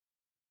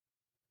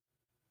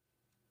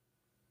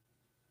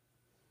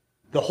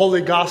The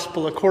Holy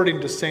Gospel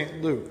according to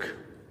St. Luke.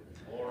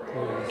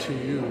 Glory to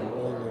you, O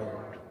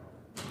Lord.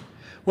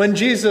 When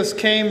Jesus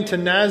came to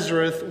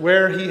Nazareth,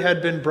 where he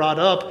had been brought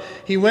up,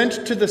 he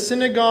went to the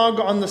synagogue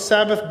on the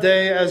Sabbath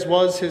day, as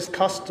was his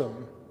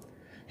custom.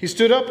 He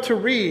stood up to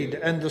read,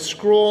 and the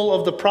scroll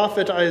of the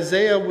prophet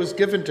Isaiah was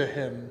given to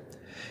him.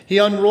 He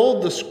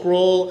unrolled the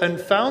scroll and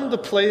found the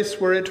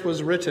place where it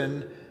was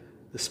written,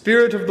 "The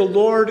Spirit of the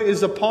Lord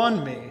is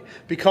upon me,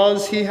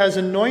 because he has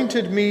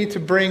anointed me to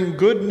bring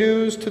good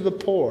news to the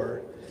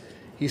poor.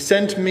 He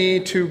sent me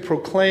to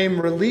proclaim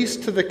release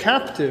to the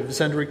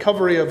captives and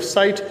recovery of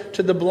sight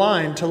to the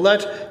blind, to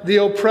let the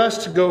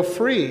oppressed go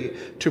free,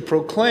 to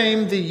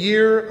proclaim the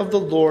year of the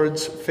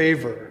Lord's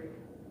favor."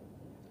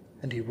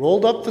 And he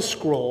rolled up the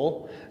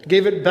scroll,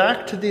 gave it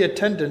back to the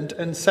attendant,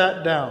 and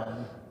sat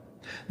down.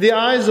 The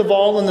eyes of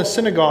all in the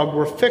synagogue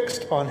were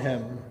fixed on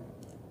him.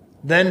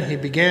 Then he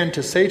began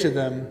to say to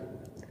them,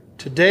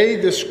 "Today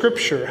this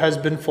scripture has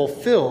been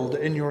fulfilled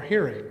in your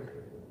hearing."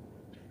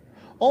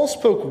 All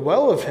spoke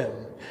well of him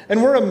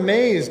and were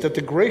amazed at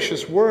the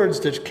gracious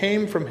words that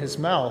came from his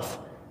mouth.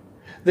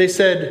 They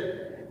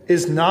said,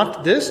 "Is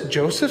not this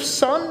Joseph's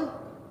son?"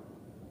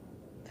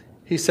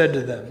 He said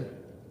to them,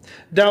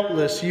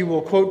 "Doubtless you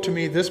will quote to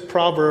me this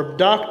proverb,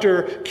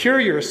 'Doctor, cure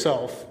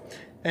yourself.'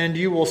 And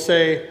you will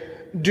say,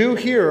 'Do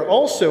here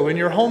also in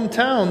your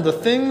hometown the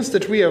things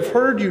that we have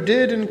heard you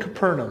did in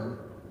Capernaum.'"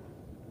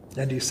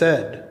 And he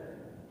said,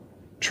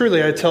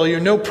 "Truly I tell you,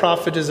 no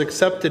prophet is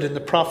accepted in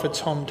the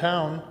prophet's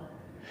hometown.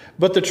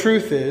 But the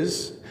truth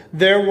is,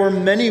 there were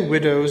many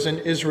widows in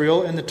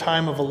Israel in the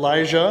time of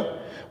Elijah,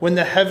 when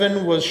the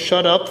heaven was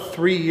shut up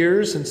 3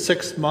 years and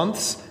 6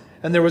 months,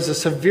 and there was a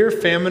severe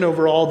famine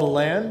over all the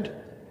land.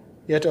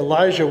 Yet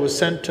Elijah was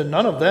sent to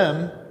none of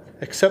them,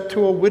 except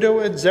to a widow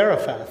at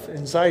Zarephath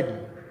in Sidon.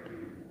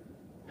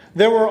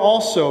 There were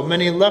also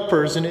many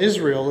lepers in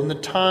Israel in the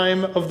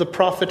time of the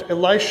prophet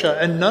Elisha,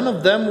 and none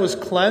of them was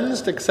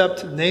cleansed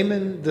except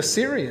Naaman the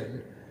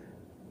Syrian."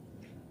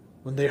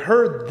 When they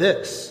heard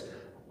this,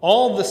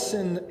 all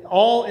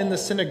in the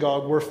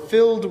synagogue were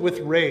filled with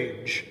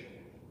rage.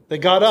 They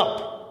got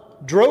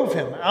up, drove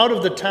him out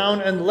of the town,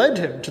 and led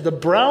him to the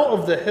brow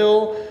of the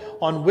hill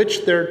on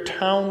which their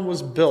town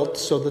was built,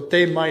 so that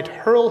they might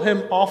hurl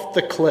him off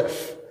the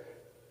cliff.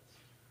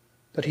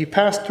 But he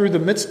passed through the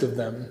midst of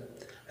them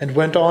and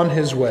went on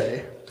his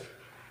way.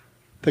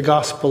 The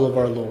Gospel of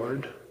our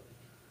Lord.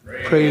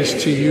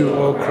 Praise to you,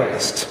 O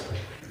Christ.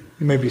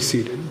 You may be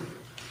seated.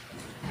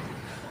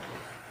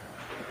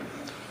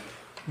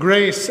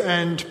 Grace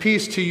and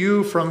peace to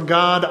you from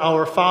God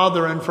our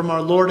Father and from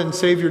our Lord and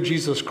Savior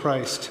Jesus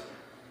Christ.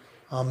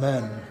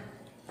 Amen.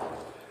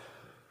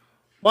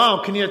 Wow,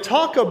 can you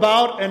talk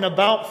about an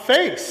about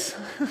face?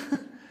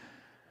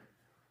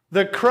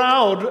 The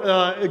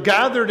crowd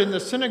gathered in the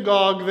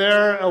synagogue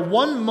there,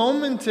 one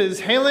moment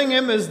is hailing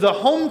him as the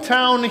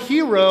hometown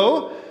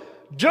hero,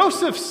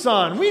 Joseph's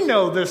son. We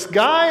know this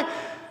guy.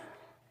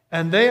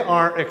 And they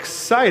are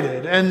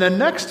excited. And the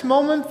next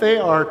moment, they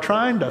are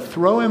trying to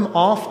throw him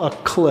off a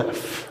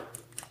cliff.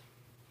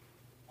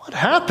 What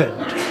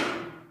happened?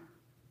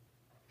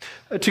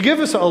 To give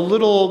us a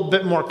little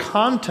bit more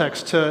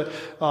context to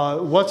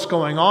what's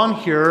going on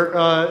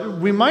here,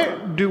 we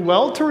might do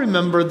well to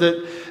remember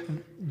that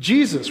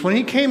Jesus, when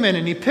he came in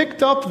and he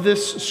picked up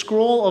this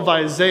scroll of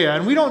Isaiah,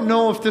 and we don't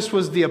know if this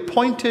was the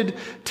appointed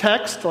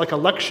text, like a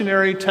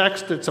lectionary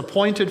text that's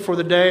appointed for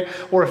the day,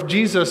 or if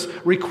Jesus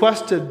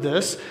requested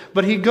this,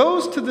 but he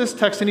goes to this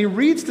text and he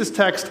reads this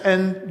text,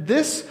 and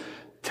this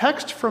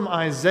text from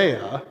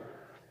Isaiah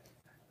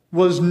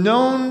was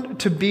known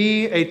to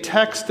be a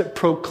text that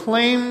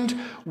proclaimed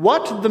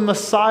what the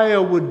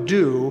Messiah would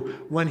do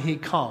when he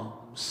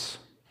comes.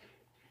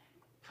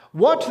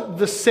 What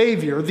the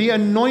Savior, the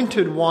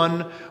Anointed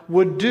One,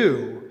 would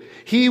do.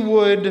 He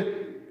would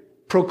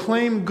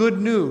proclaim good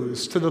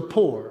news to the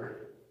poor.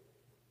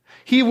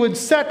 He would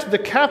set the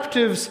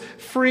captives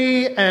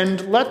free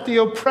and let the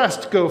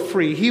oppressed go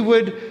free. He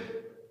would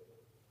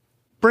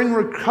bring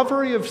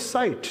recovery of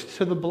sight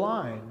to the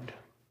blind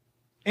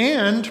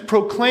and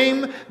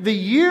proclaim the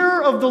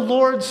year of the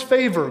Lord's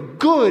favor,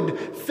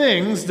 good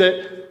things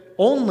that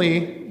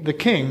only the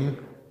King,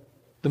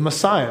 the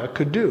Messiah,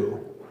 could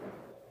do.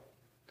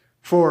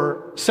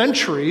 For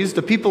centuries,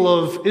 the people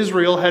of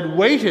Israel had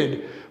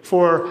waited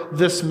for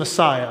this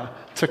Messiah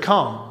to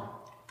come.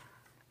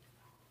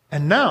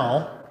 And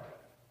now,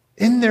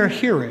 in their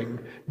hearing,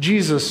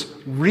 Jesus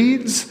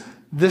reads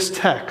this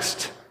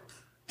text.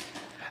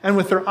 And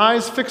with their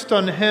eyes fixed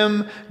on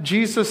him,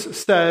 Jesus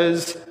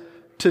says,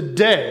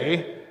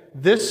 "Today,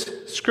 this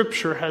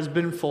scripture has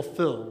been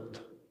fulfilled."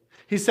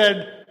 He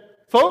said,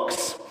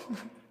 "Folks,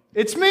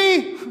 it's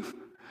me.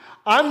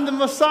 I'm the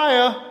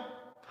Messiah.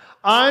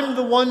 I'm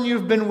the one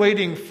you've been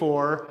waiting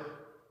for,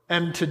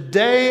 and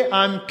today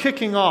I'm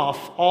kicking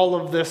off all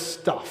of this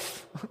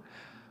stuff.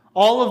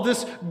 All of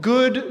this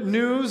good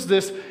news,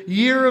 this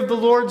year of the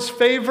Lord's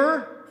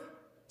favor,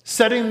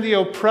 setting the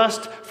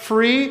oppressed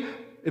free,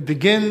 it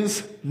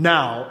begins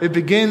now. It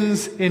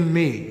begins in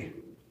me."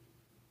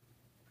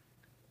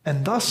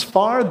 And thus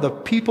far, the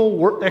people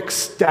were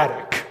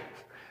ecstatic.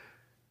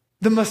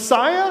 The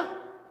Messiah?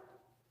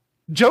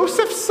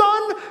 Joseph's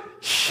son?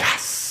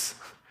 Yes.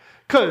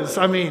 Because,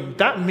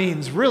 that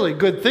means really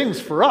good things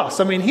for us.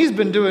 He's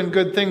been doing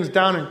good things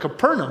down in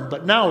Capernaum,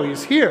 but now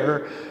he's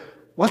here.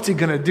 What's he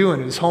going to do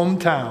in his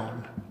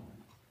hometown?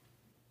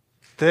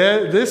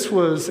 This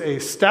was a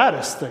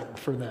status thing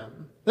for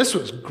them. This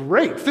was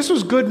great. This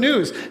was good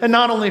news. And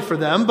not only for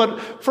them,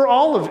 but for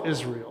all of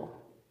Israel.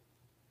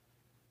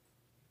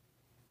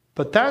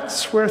 But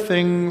that's where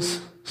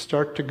things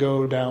start to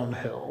go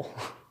downhill.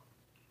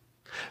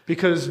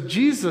 Because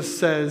Jesus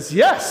says,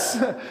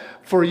 yes,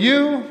 for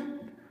you,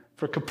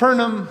 for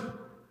Capernaum,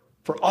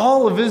 for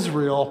all of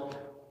Israel.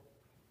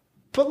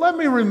 But let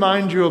me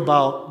remind you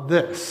about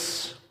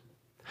this.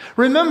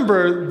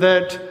 Remember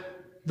that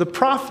the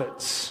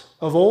prophets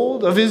of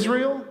old, of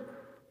Israel,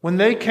 when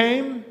they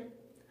came,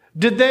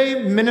 did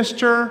they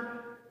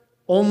minister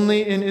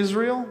only in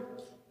Israel?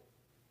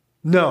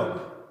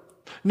 No.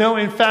 No,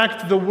 in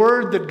fact, the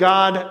word that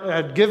God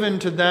had given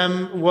to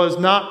them was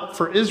not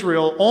for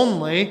Israel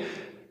only,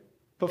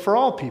 but for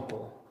all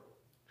people.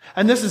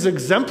 And this is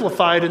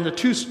exemplified in the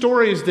two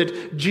stories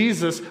that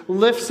Jesus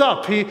lifts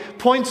up. He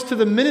points to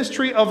the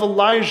ministry of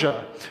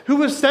Elijah, who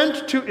was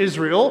sent to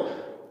Israel,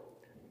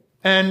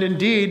 and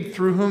indeed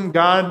through whom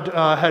God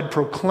had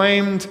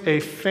proclaimed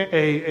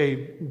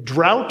a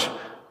drought,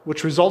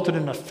 which resulted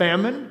in a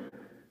famine.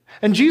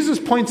 And Jesus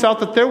points out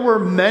that there were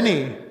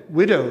many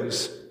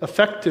widows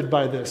affected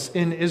by this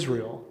in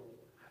Israel.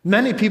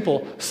 Many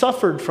people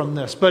suffered from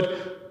this,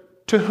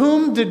 but to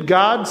whom did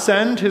God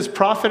send his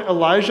prophet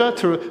Elijah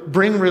to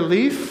bring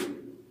relief?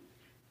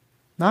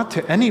 Not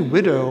to any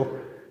widow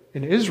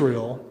in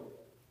Israel,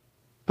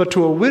 but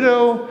to a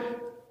widow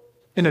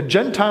in a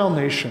Gentile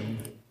nation,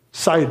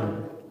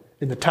 Sidon,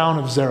 in the town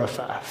of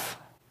Zarephath.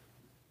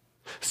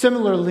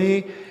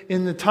 Similarly,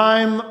 in the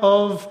time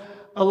of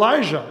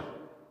Elijah,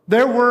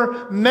 there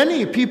were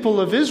many people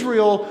of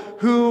Israel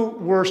who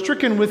were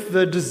stricken with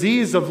the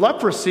disease of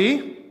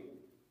leprosy.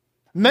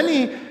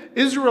 Many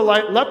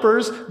Israelite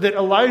lepers that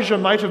Elijah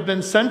might have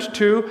been sent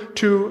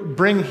to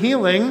bring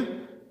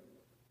healing,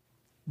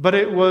 but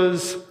it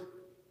was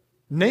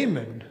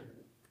Naaman,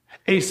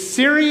 a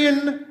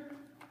Syrian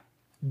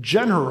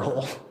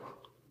general,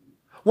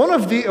 one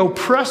of the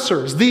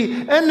oppressors,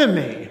 the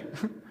enemy,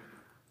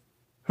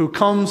 who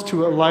comes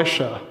to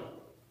Elisha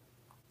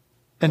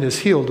and is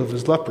healed of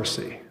his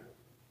leprosy.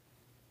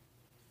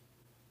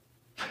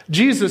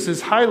 Jesus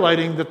is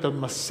highlighting that the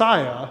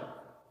Messiah,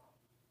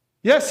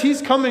 yes,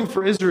 he's coming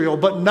for Israel,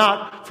 but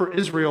not for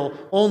Israel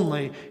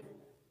only.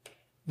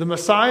 The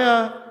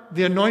Messiah,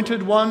 the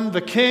anointed one,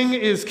 the King,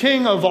 is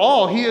King of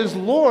all. He is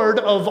Lord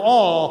of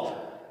all.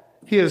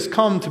 He has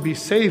come to be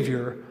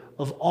Savior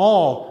of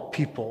all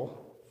people.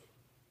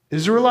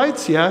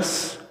 Israelites,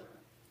 yes,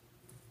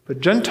 but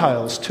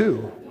Gentiles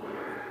too.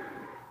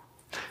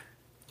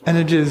 And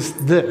it is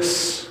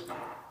this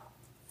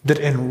that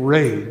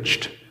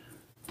enraged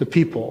the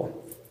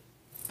people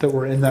that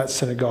were in that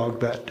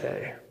synagogue that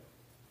day.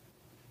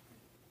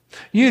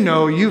 You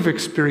know, you've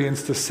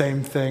experienced the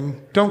same thing.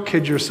 Don't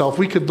kid yourself.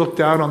 We could look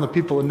down on the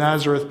people of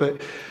Nazareth,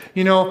 but,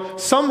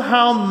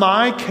 somehow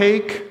my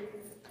cake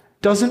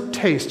doesn't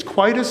taste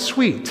quite as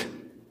sweet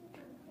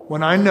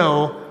when I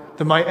know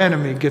that my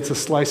enemy gets a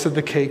slice of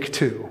the cake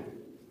too.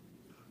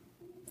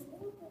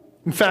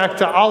 In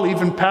fact, I'll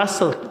even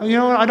pass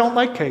I don't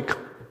like cake.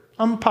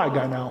 I'm a pie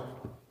guy now.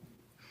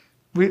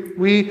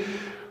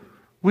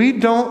 We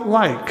don't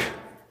like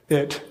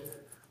it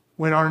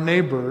when our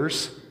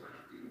neighbors,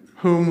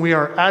 whom we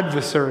are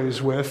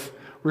adversaries with,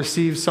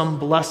 receive some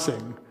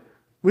blessing.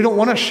 We don't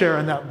want to share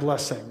in that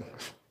blessing.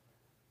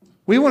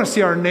 We want to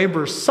see our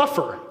neighbors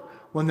suffer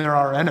when they're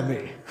our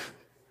enemy.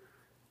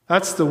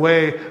 That's the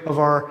way of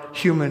our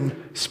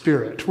human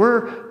spirit.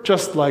 We're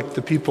just like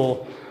the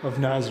people of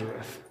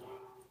Nazareth.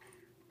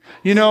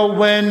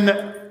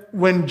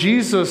 When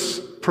Jesus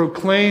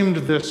proclaimed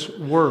this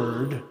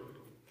word,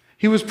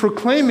 he was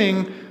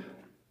proclaiming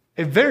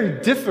a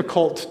very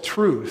difficult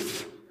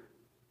truth,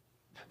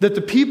 that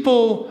the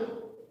people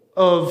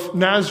of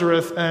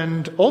Nazareth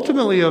and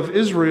ultimately of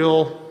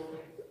Israel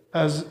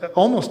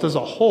almost as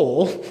a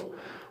whole,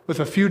 with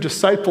a few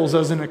disciples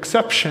as an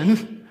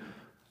exception,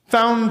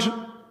 found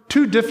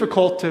too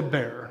difficult to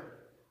bear.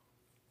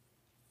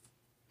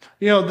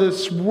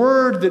 This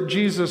word that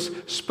Jesus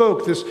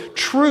spoke, this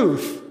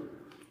truth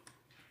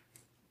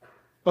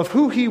of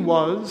who he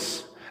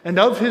was and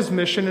of his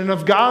mission and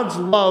of God's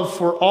love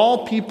for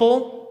all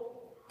people,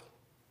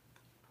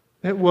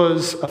 it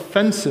was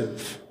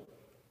offensive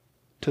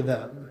to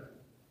them.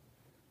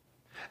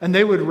 And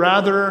they would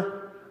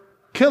rather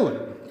kill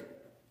him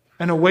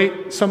and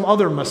await some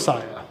other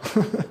Messiah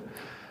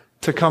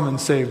to come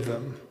and save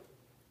them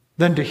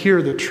than to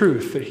hear the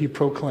truth that he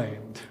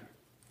proclaimed.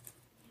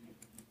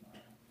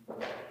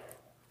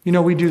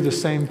 We do the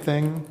same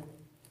thing.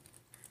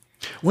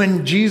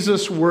 When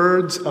Jesus'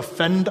 words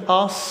offend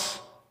us,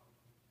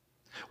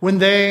 when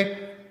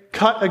they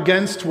cut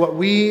against what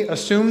we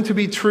assume to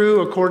be true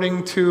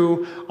according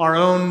to our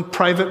own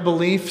private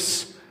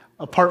beliefs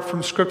apart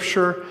from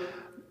Scripture.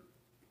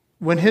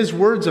 When his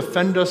words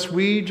offend us,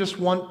 we just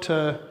want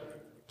to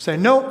say,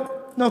 no,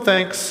 no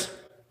thanks.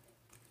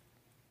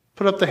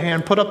 Put up the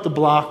hand, put up the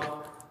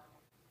block.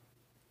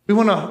 We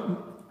want to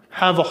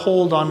have a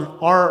hold on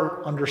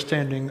our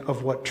understanding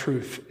of what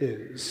truth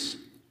is.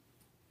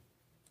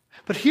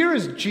 But here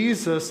is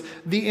Jesus,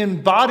 the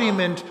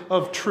embodiment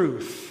of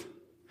truth,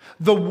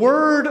 the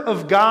Word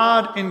of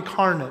God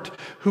incarnate,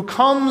 who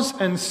comes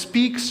and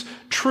speaks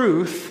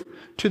truth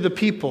to the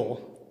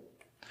people,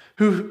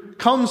 who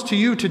comes to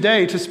you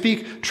today to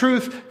speak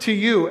truth to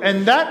you.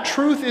 And that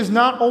truth is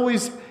not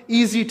always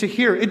easy to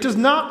hear. It does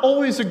not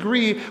always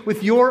agree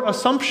with your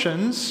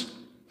assumptions,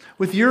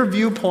 with your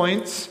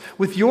viewpoints,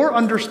 with your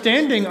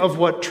understanding of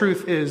what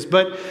truth is.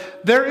 But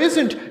there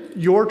isn't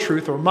your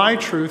truth or my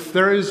truth.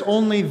 There is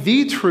only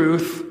the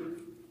truth,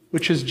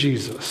 which is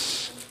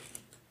Jesus.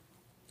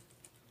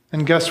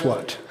 And guess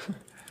what?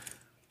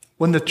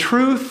 When the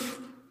truth,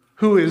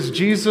 who is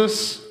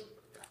Jesus,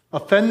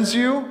 offends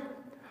you,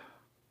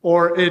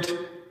 or it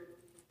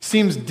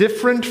seems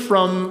different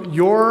from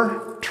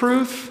your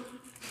truth,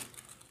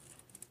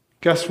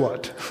 guess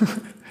what?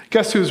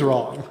 Guess who's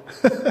wrong?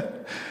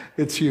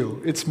 It's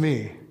you. It's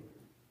me.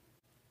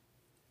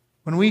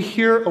 When we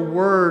hear a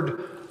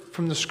word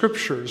from the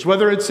Scriptures,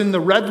 whether it's in the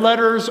red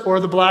letters or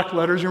the black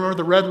letters, you remember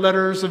the red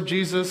letters of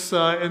Jesus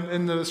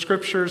in the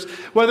Scriptures,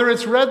 whether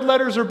it's red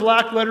letters or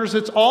black letters,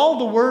 it's all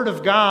the Word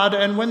of God.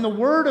 And when the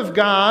Word of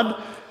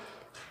God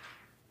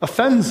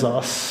offends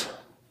us,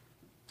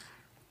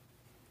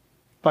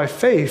 by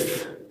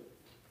faith,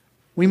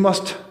 we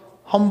must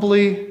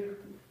humbly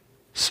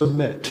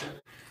submit,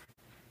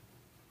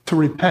 to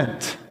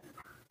repent,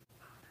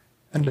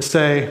 and to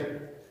say,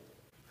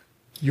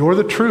 you're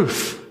the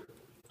truth.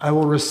 I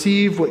will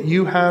receive what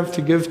you have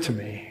to give to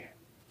me.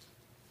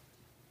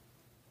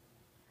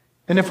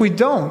 And if we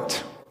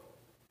don't,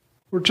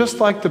 we're just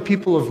like the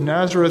people of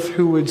Nazareth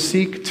who would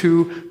seek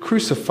to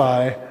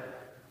crucify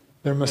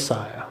their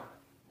Messiah.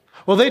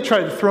 Well, they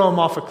tried to throw him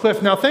off a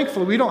cliff. Now,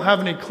 thankfully, we don't have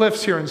any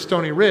cliffs here in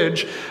Stony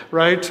Ridge,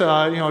 right?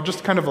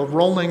 Just kind of a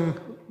rolling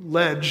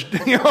ledge,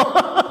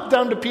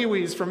 down to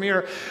Pee-wee's from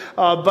here.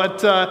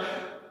 But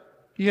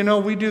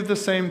we do the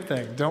same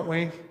thing, don't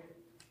we?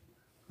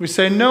 We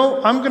say,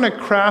 no, I'm going to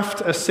craft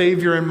a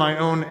Savior in my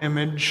own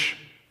image.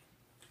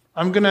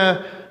 I'm going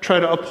to try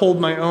to uphold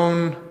my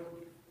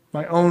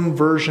own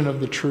version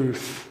of the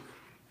truth.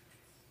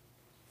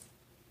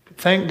 But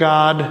thank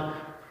God,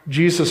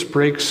 Jesus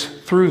breaks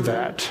through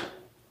that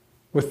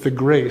with the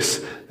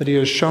grace that he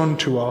has shown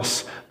to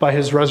us by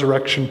his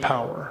resurrection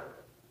power.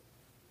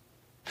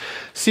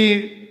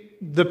 See,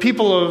 the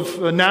people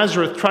of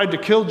Nazareth tried to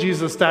kill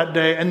Jesus that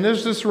day, and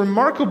there's this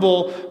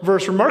remarkable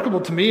verse,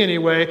 remarkable to me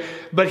anyway,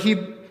 but he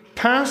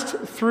passed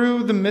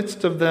through the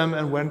midst of them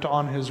and went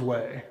on his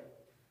way.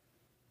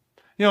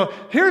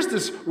 Here's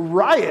this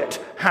riot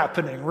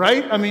happening,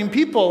 right? I mean,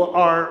 people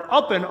are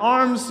up in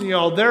arms,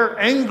 they're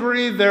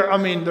angry, their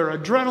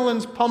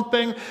adrenaline's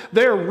pumping,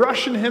 they're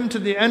rushing him to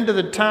the end of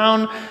the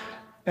town,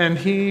 and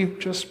he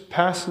just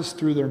passes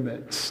through their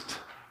midst.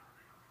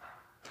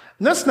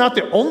 And that's not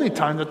the only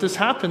time that this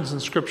happens in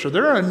Scripture.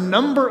 There are a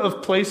number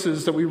of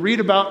places that we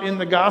read about in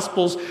the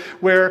Gospels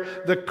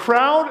where the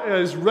crowd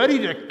is ready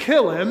to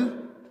kill him,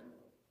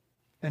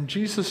 and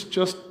Jesus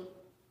just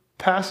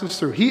passes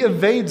through. He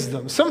evades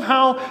them.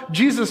 Somehow,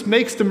 Jesus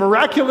makes the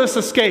miraculous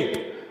escape.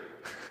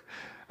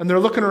 And they're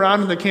looking around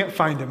and they can't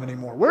find him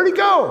anymore. Where'd he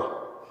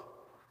go?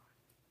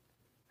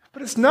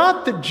 But it's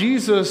not that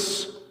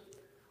Jesus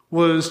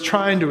was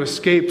trying to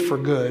escape for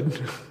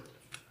good.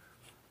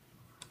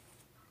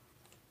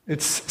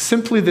 It's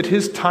simply that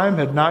his time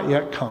had not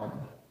yet come.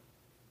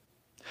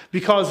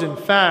 Because, in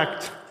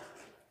fact,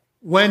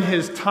 when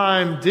his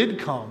time did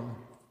come,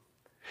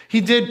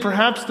 he did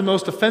perhaps the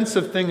most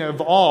offensive thing of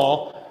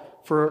all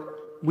for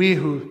we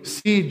who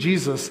see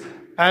Jesus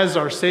as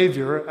our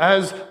Savior,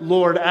 as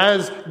Lord,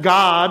 as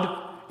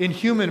God in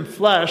human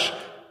flesh.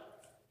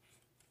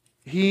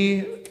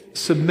 He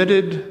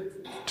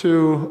submitted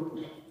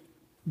to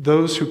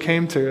those who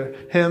came to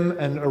him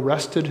and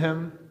arrested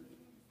him.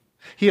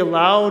 He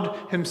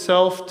allowed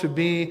himself to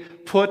be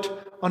put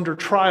under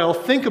trial.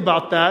 Think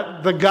about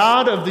that. The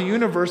God of the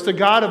universe, the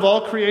God of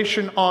all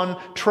creation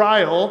on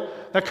trial,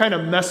 that kind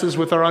of messes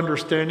with our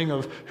understanding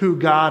of who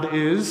God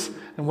is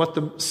and what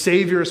the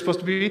Savior is supposed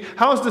to be.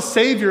 How is the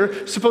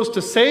Savior supposed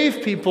to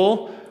save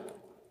people,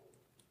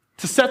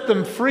 to set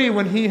them free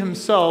when he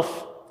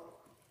himself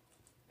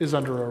is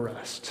under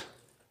arrest?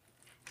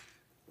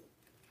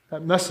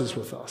 That messes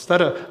with us.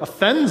 That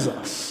offends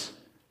us.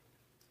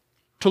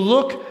 To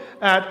look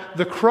at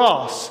the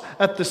cross,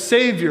 at the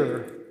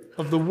Savior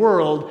of the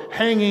world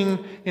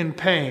hanging in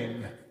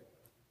pain,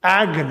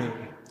 agony,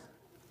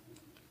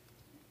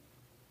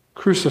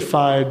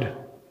 crucified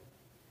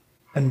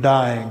and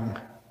dying,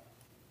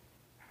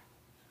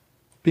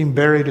 being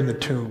buried in the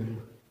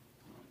tomb.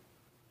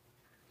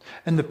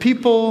 And the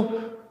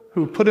people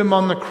who put him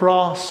on the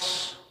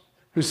cross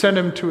who sent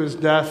him to his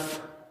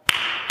death.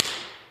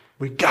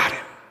 We got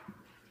him.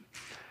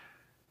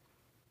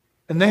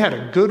 And they had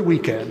a good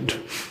weekend.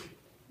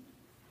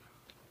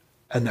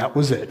 And that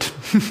was it.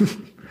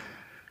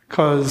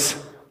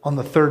 Because on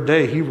the third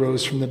day, he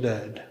rose from the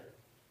dead.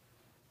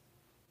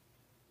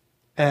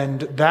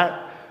 And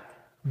that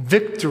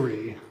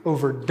victory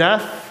over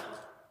death,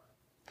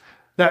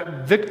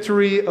 that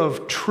victory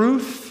of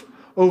truth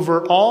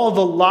over all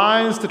the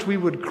lies that we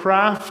would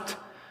craft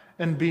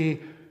and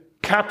be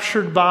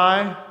captured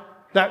by,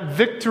 that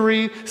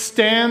victory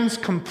stands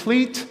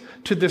complete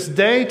to this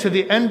day, to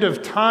the end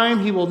of time.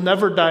 He will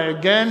never die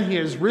again. He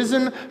has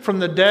risen from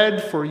the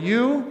dead for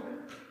you.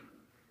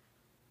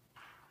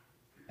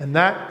 And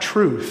that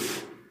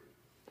truth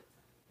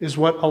is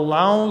what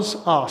allows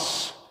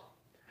us,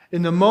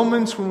 in the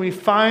moments when we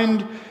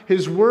find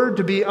his word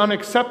to be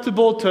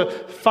unacceptable, to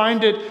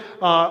find it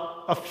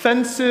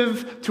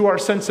offensive to our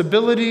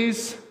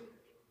sensibilities,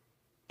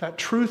 that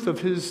truth of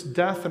his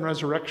death and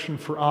resurrection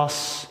for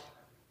us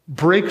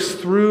breaks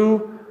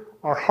through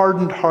our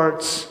hardened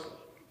hearts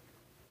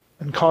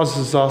and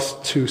causes us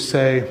to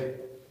say,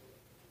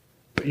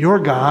 but you're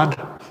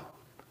God,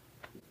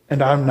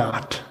 and I'm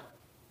not.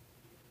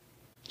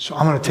 So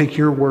I'm going to take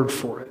your word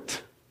for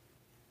it.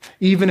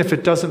 Even if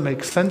it doesn't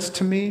make sense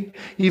to me,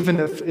 even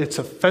if it's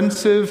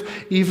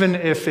offensive, even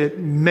if it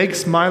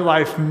makes my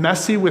life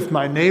messy with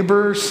my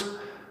neighbors.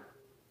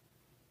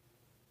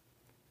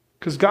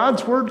 Because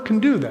God's word can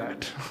do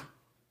that.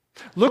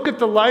 Look at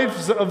the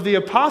lives of the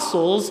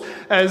apostles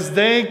as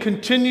they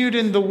continued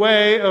in the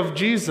way of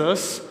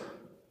Jesus.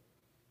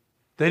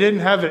 They didn't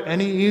have it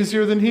any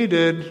easier than he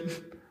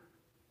did.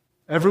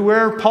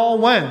 Everywhere Paul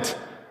went,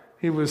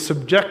 he was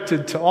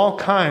subjected to all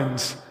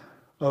kinds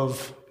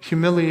of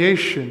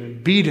humiliation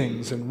and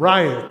beatings and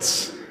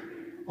riots,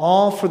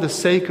 all for the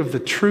sake of the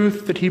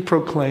truth that he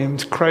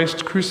proclaimed,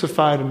 Christ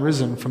crucified and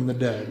risen from the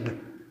dead.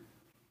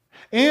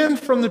 And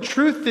from the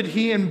truth that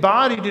he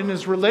embodied in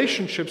his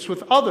relationships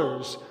with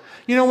others.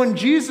 You know, when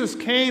Jesus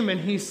came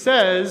and he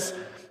says,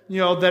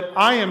 that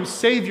I am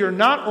Savior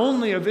not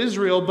only of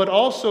Israel, but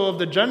also of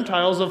the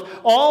Gentiles, of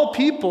all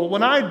people.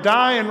 When I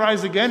die and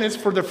rise again, it's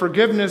for the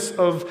forgiveness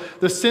of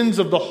the sins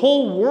of the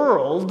whole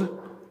world.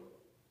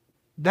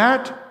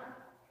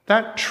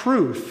 That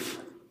truth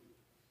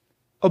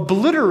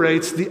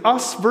obliterates the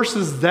us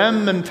versus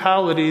them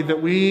mentality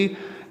that we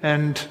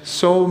and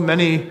so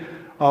many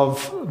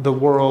of the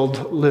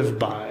world live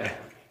by.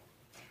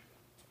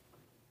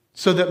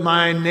 So that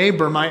my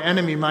neighbor, my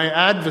enemy, my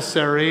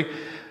adversary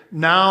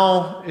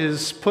now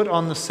is put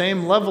on the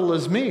same level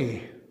as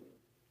me.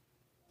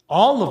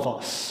 All of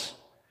us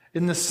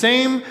in the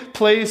same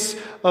place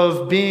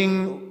of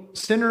being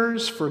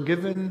sinners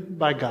forgiven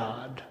by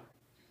God.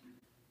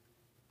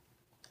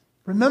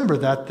 Remember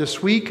that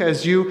this week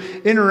as you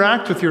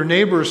interact with your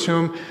neighbors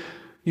whom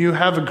you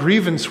have a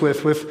grievance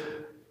with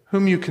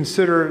whom you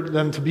consider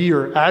them to be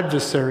your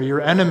adversary, your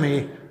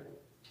enemy,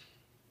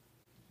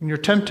 and you're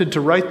tempted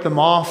to write them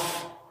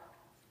off,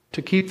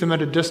 to keep them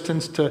at a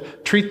distance, to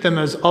treat them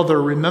as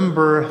other.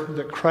 Remember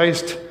that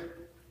Christ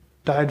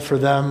died for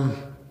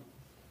them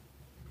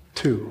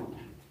too.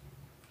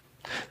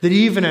 That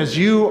even as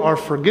you are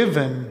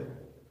forgiven,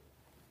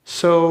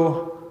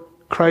 so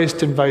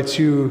Christ invites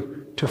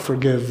you to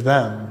forgive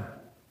them.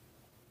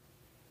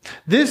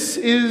 This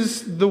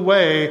is the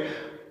way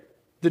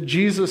that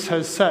Jesus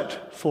has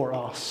set for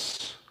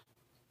us.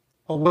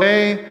 A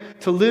way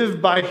to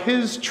live by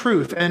his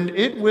truth, and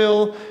it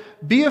will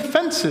be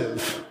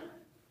offensive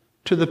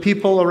to the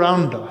people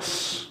around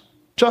us,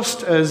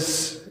 just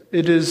as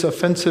it is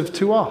offensive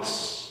to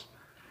us.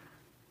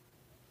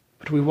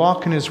 But we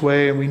walk in his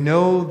way and we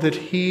know that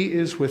he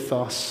is with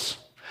us,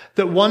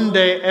 that one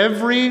day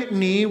every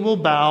knee will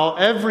bow,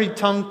 every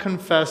tongue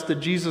confess that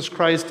Jesus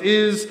Christ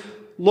is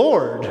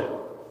Lord.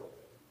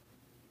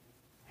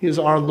 He is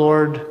our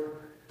Lord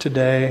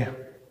today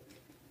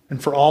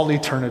and for all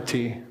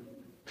eternity.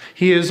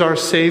 He is our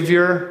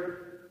Savior,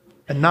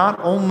 and not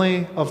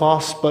only of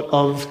us, but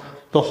of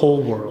the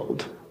whole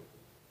world.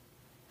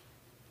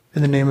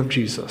 In the name of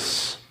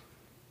Jesus,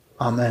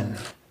 amen.